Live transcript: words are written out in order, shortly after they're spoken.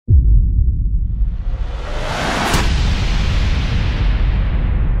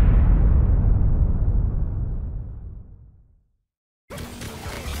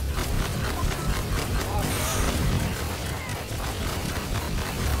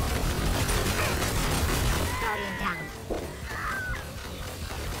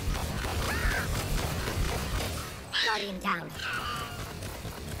Guardian down.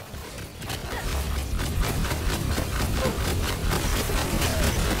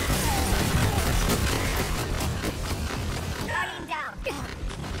 Guardian down.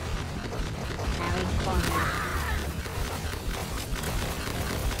 Now respawn.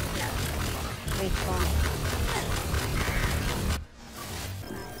 Respawn.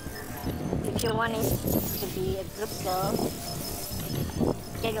 If you want it to be a group kill,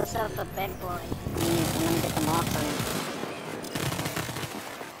 get yourself a bad boy. And then get them off on it.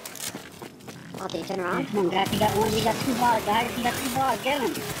 Oh, they turn around? Come on, guys, you got one, you got 2 bars, guys, you got 2 bars, get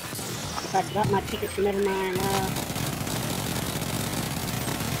him! If I drop my tickets, never mind,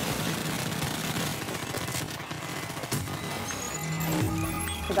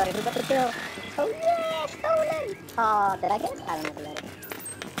 Who got the kill? Oh yeah, stolen! Oh, did I get it? I don't know if I got it.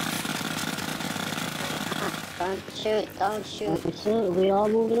 Don't shoot, don't shoot. Don't shoot, we all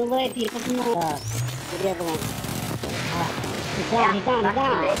moving away, people, come on. Where's the other one? He's down, he's down, he's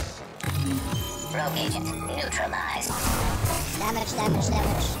down. Rogue agent neutralized. Damage, damage,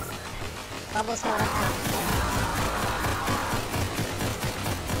 damage. Bubbles going out.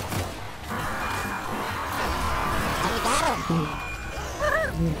 And we got him.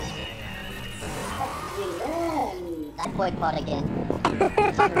 That boy fought again.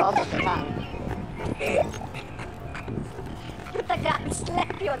 Rolled at the tongue. The guy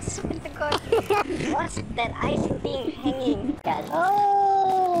slapped you and spit the gun. What's that ice thing hanging? Guys.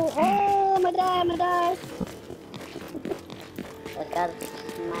 Oh, I'm gonna die, I'm gonna die. Those guys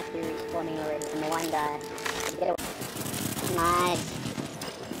might be respawning already. And the one guy. Get away. Nice.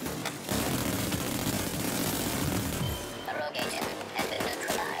 The rogue agent has been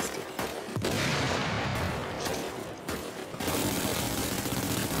neutralized.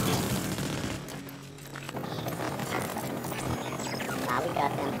 Nah, we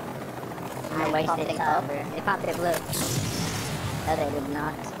got them. I wasted it over. They popped it blue. No, they did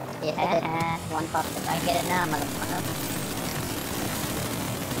not. Yeah, one popped it. I get it now, motherfucker.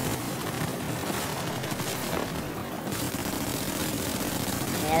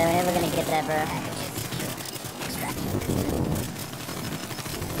 Yeah, we're never gonna get that, bro.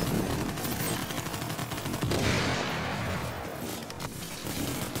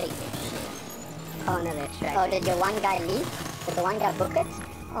 Oh, another extraction. Oh, did your one guy leave? Did the one guy book it?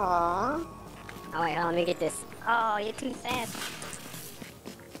 Aww. Oh wait, hold on, let me get this. Oh, you're too fast.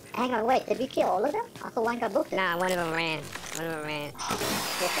 Hang on, wait, did we kill all of them? I thought one guy booked it. Nah, one of them ran. One of them ran.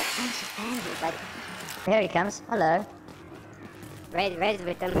 Like, here he comes. Hello. Red's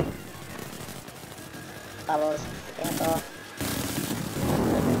with them. Bubbles. Careful.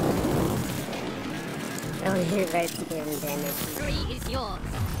 Oh, you're Red's giving damage. 3 is yours.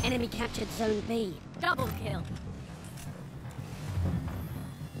 Enemy captured Zone B. Double kill.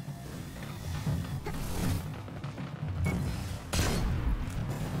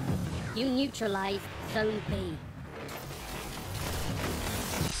 You neutralized Zone B.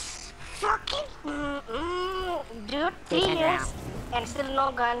 Fucking dude, 3 years and still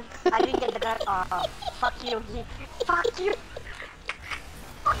no gun. I didn't get the gun. Oh, fuck you. Fuck you.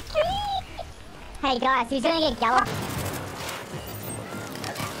 Fuck you. Hey guys, he's gonna get galloped.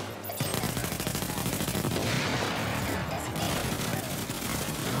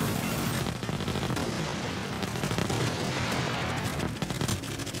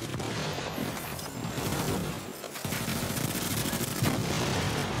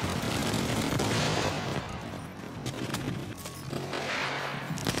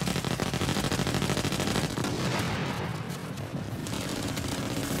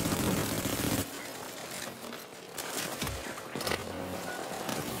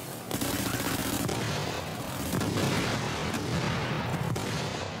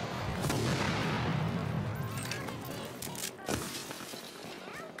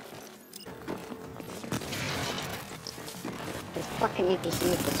 This fucking NPC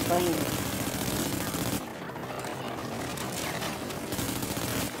is destroying me.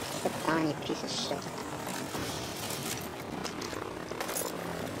 Sit down, you piece of shit.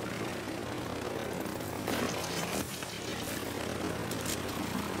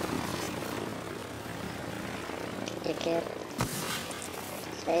 Dickhead.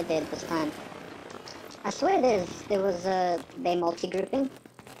 Stay dead this time. I swear there was they multi-grouping.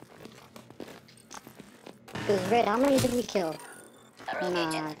 Because Red, how many did we kill?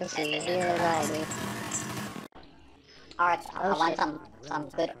 Nah, this is really right. Hearts, I want some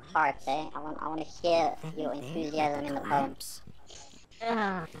good hearts, eh? I want to hear your enthusiasm in the poems.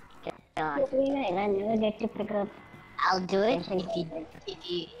 Oh, God. I never get to pick up. I'll do it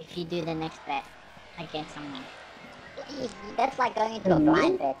if you do the next bet against someone. That's like going into a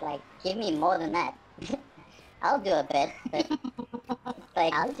blind bet. Like, give me more than that. I'll do a bit, but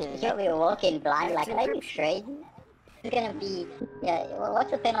like you'll be walking blind. Like, are you straight? It's gonna be what's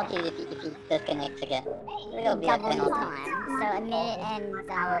the penalty if he disconnects again? It'll be a Double penalty. time. So a minute and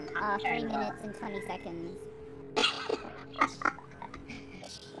 3 minutes and 20 seconds.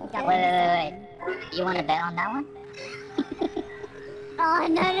 Wait. You want to bet on that one? Oh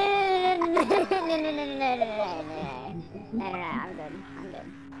no! I'm good.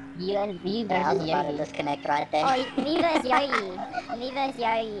 You versus Yogi. Disconnect right there. Oh, me versus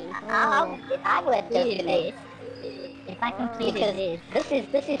Yogi. I would disconnect. If I completed this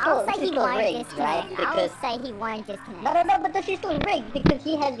is I'll say he still won't rigged, right? disconnect. Because I'll say he won't disconnect. no, but this is still rigged because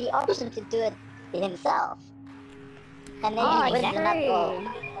he has the option to do it himself. And then he wins in that goal.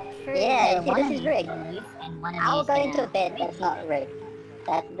 True. Yeah, see, this is rigged. I'll go into a bed that's not rigged.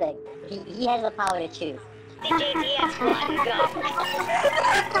 That's rigged. He has the power to choose. The GTS one, go!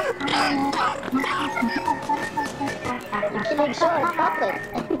 You're killing short, stop it!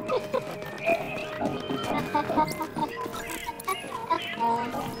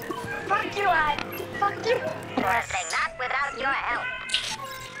 Fuck you, I. Fuck you. Say not without your help.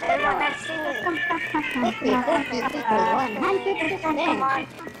 Everyone that's singing. 100%. Come on.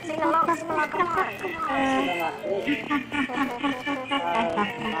 Sing along, come on.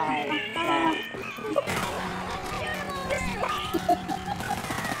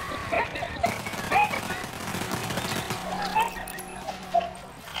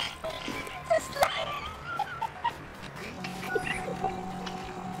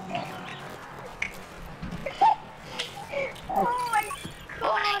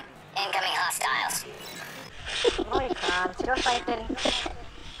 Warning, incoming hostiles. Oh my god, still fighting.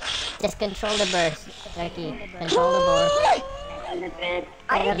 Just control the burst, Turkey. Control the burst.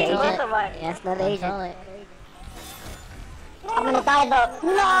 I hate you both of us. Yes, the laser. I'm gonna die though.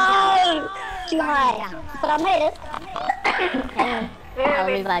 No! Too high. But I made it. I'll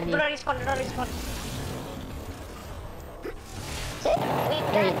revive you. Do not respond. We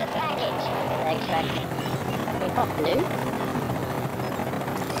got the package. Extraction. We got blue.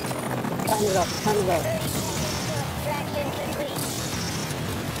 Turn up. Extraction complete.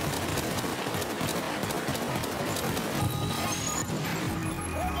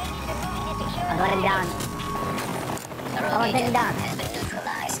 I'm going down. I want to take him down. Has been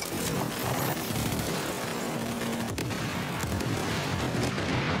neutralized.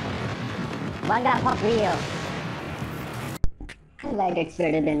 One got pop Rio. I'm glad it's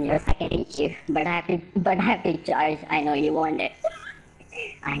better than yours. I can reach you, but I have to charge. I know you want it.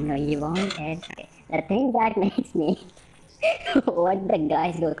 Okay. The thing that makes me what the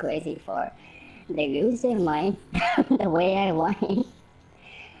guys go crazy for, they lose their mind the way I whine.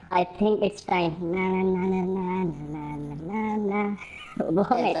 I think it's time. Na na na na na na na na. Blow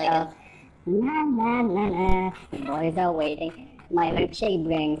it up. Na na na na. Boys are waiting. My milkshake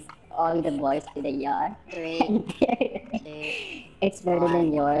brings all the boys to the yard. It's better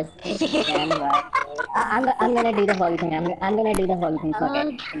than yours. Damn right. I'm gonna do the whole thing. I'm gonna do the whole thing.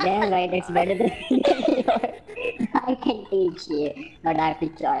 Okay. Damn right. It's better than yours. I can teach you, but I have to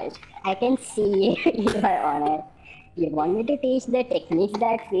charge. I can see you are on it. You want me to teach the techniques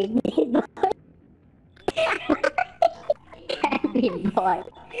that feed these boys? Can't boy.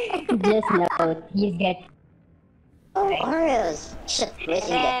 Just know you get. Oh, Oreos! Shit, where's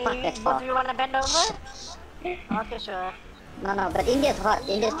India? Fuck, that's What far. do you wanna bend over? Okay, sure. No, but India's hot.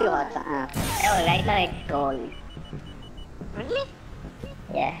 India's too hot. Oh, right now it's cold. Really?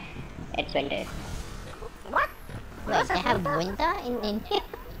 Yeah, it's winter. What? Wait, they have winter in India?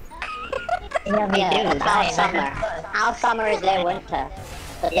 Yeah, we do. Our summer. Our summer is their winter.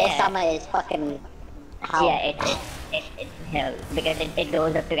 But their summer is fucking hell. Yeah, it's hell. Because it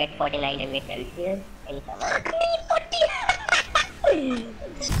goes up to like 49 degrees Celsius in summer.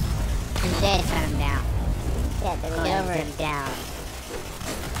 Instead, turn him down. Yeah, there we go. Over him down.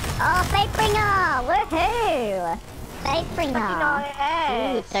 Oh, Fate Bringer! Woohoo! Fate Bringer!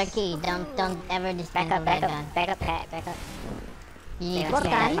 Ooh, Turkey, don't ever dismantle that gun. Back up. You need to What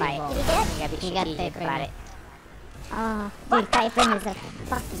gun? gun? Did you get? You got Fate Bringer. Oh, dude, Fate Bringer's a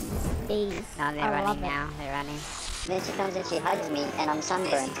fucking beast. No, they're I love running it. now. They're running. Then she comes and she hugs me, and I'm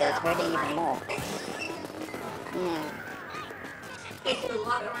sunburned, so it's hurting even more. Yeah.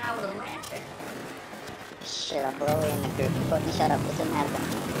 Shit, I'm blowing in the group. Courtney, shut up. It doesn't happen.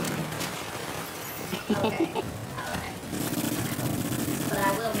 But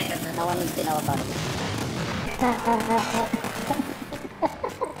I will make it. No one needs to know about it.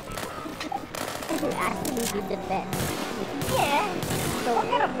 You actually did the best. Yeah. So what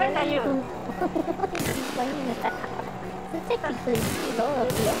kind of friend are you? So technically, it's all of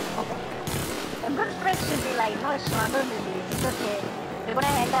you. A good friend should be like, no struggle with this. It's okay. You're gonna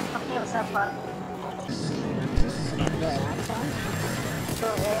end up fucking yourself up. So,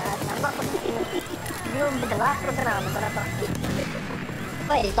 I'm not fucking you. You'll be the last person I'm gonna talk to.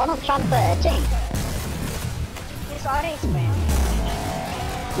 Wait, is Donald Trump a change? It's orange, man.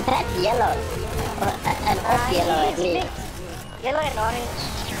 That's yellow. An off yellow at It's least. mixed. Yellow and orange.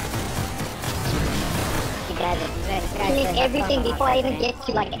 You guys click everything before I even get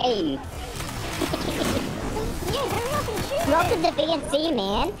to like aim. Welcome to VNC,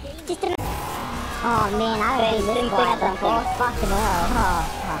 man. Just a... Oh man, I haven't been this quiet before. Fucking hell.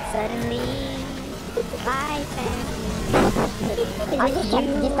 Suddenly, my family. I just checked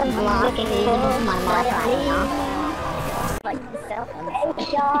just unblock and remove my mic right now. Like the cell phone.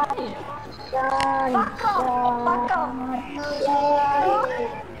 John. Fuck off!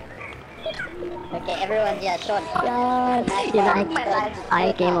 Okay, everyone, yeah, short.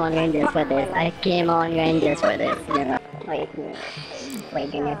 I came on Rangers for this. I came on Rangers for this. You know. Wait,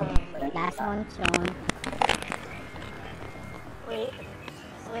 Junior. Last one, Sean. Wait,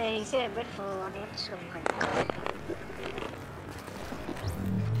 you said a bit for audience. Oh my god.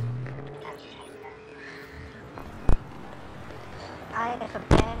 I have a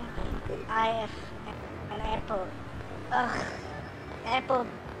pen. I have an apple. Ugh. Apple.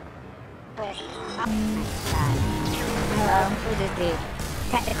 Pen. Hello, who is this?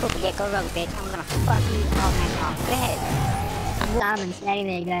 Technical vehicle road bitch. I'm gonna fuck you all night long. Go ahead. I'm Simon standing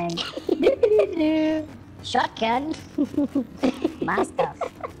there going. Shotgun. My stuff.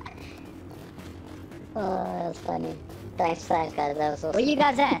 Oh, that's funny. Thanks, guys. That was so. Where you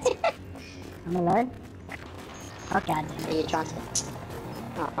guys at? I'm alone. Oh god damn Are it. you transferred?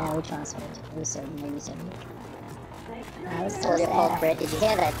 Yeah, we transferred. We served me. It's all your fault, Brett. Did you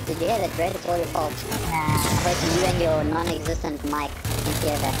hear that? Brett? It's all your fault. Nah. Wait, you and your non-existent mic. Did you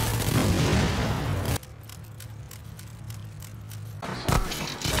hear that?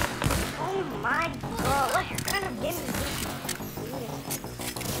 Oh my god, what kind of game is this?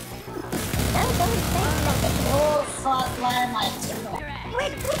 Oh fuck! Why am I?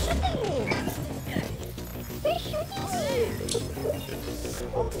 Wait, who's shooting me? Who's shooting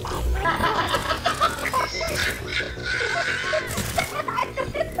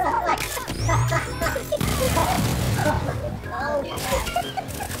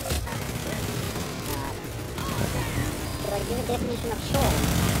Did I give a definition of short?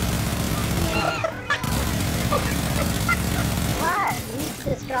 What? You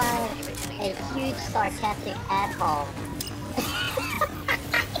describe a huge sarcastic asshole.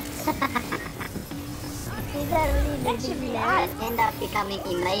 Is that really That should be hard. End up becoming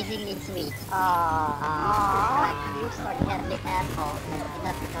amazingly sweet. Like huge sarcastic asshole. End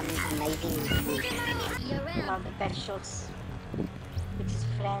up becoming amazingly sweet. One of the best shows, which is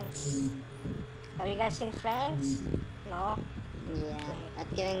Friends. Have you guys seen Friends? No? Yeah,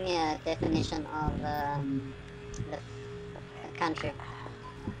 that's giving me a definition of the country.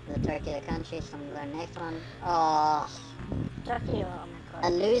 The Turkey, the country. So I'm going next one. Oh, Turkey, oh my a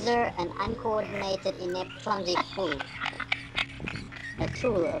god. loser, an uncoordinated, inept, clumsy fool. A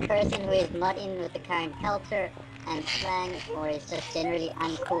tool, a person who is not in with the current culture and slang, or is just generally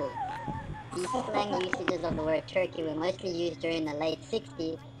uncool. These slang usages of the word Turkey were mostly used during the late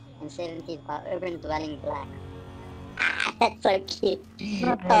 60s and 70s by urban dwelling blacks. That's so cute.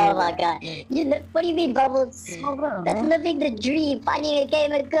 Oh my god. What do you mean, Bubbles? That's living the dream, finding a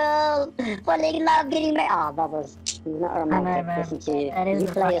gamer girl, falling in love, getting married. Oh, Bubbles. He's not romantic. Listen to you. You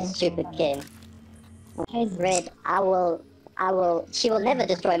play a stupid game. Red, she will never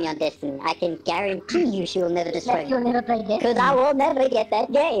destroy me on Destiny. I can guarantee you she will never destroy me. You'll never play this. Because I will never get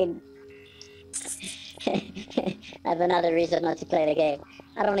that game. I have another reason not to play the game.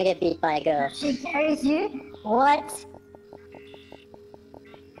 I don't want to get beat by a girl. She carries you? What?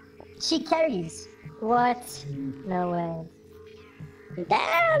 She carries. What? No way.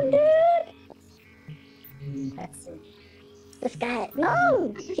 Damn, dude! That's it. This guy.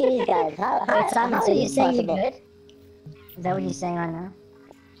 No! These guys. How Simon, how so is you this saying you're possible? good? Is that what you're saying right now?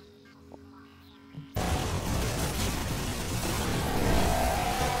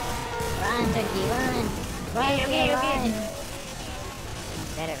 Run, Turkey, run! Run, Okay.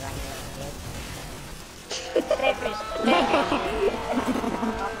 Better run, kid. Crayfish.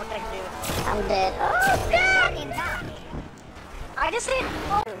 I'll protect you. I'm dead. Oh, God! I just hit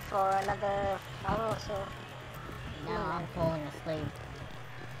for another hour or so. Now I'm falling asleep.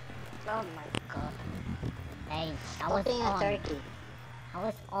 Oh my god. Hey, I Stop was being a on. turkey. I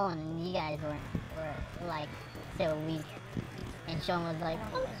was on, and you guys were like so weak. And Sean was like,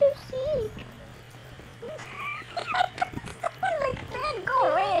 I'm so sick. Like, man, go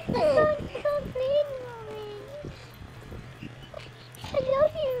away.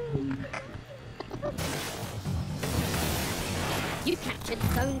 captured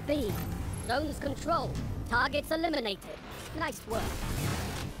Zone B. Zones controlled. Targets eliminated. Nice work.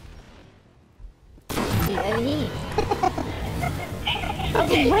 Dude,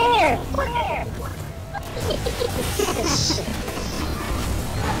 over here. Where?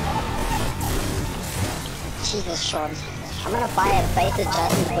 Jesus, Sean. I'm gonna buy a face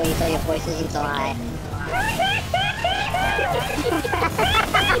adjustment for you so your voice isn't so high.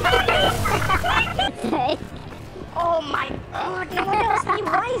 Oh my god, no one else.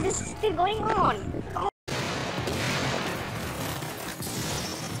 Why is this still going on? Oh.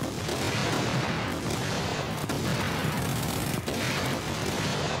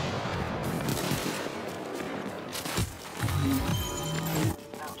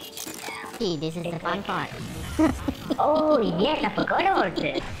 See, this is the fun part. Oh yes, I forgot about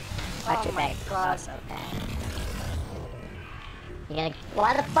this. Watch your my back. God. Also bad. You gotta.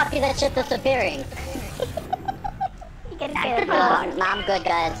 Why the fuck is that shit disappearing? You can Nah, get I'm good,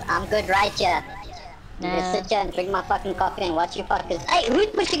 guys. I'm good right here. No. Just sit here and drink my fucking coffee and watch you fuckers. Hey, who's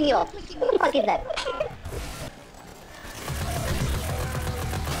pushing you off? Who the fuck is that?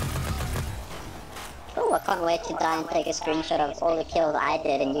 Oh, I can't wait to die and take a screenshot of all the kills I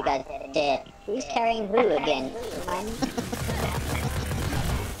did and you guys did. Who's carrying who again?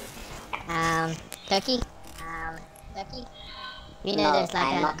 Turkey? Turkey? You know No, there's like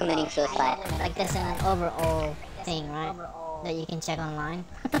I'm not committing suicide. like there's an overall thing, right? That you can check online.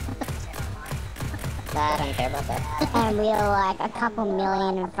 I don't care about that. And we are like a couple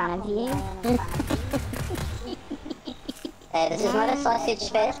million in front of you. Hey, this is not a sausage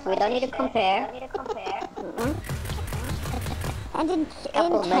fest. We don't need to compare. And in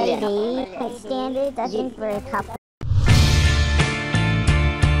Couple million. KD standards, I think we're a couple.